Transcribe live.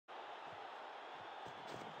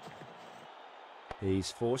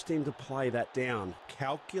He's forced him to play that down.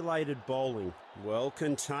 Calculated bowling. Well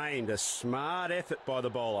contained. A smart effort by the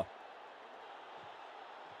bowler.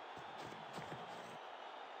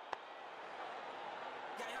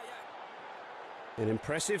 An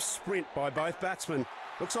impressive sprint by both batsmen.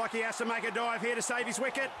 Looks like he has to make a dive here to save his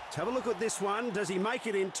wicket. Let's have a look at this one. Does he make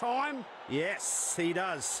it in time? Yes, he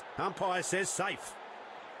does. Umpire says safe.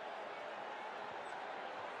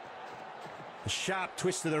 A sharp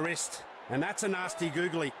twist to the wrist. And that's a nasty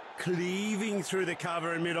googly. Cleaving through the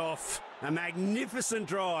cover and mid-off. A magnificent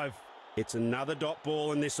drive. It's another dot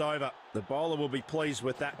ball in this over. The bowler will be pleased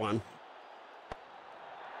with that one.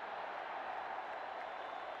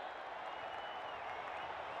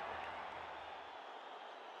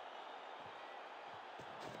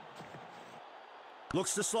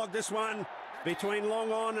 Looks to slog this one between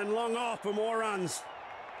long on and long off for more runs.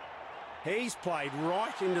 He's played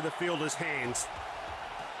right into the fielder's hands.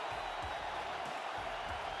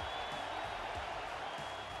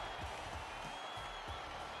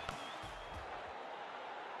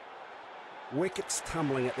 Wickets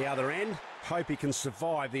tumbling at the other end. Hope he can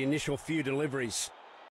survive the initial few deliveries.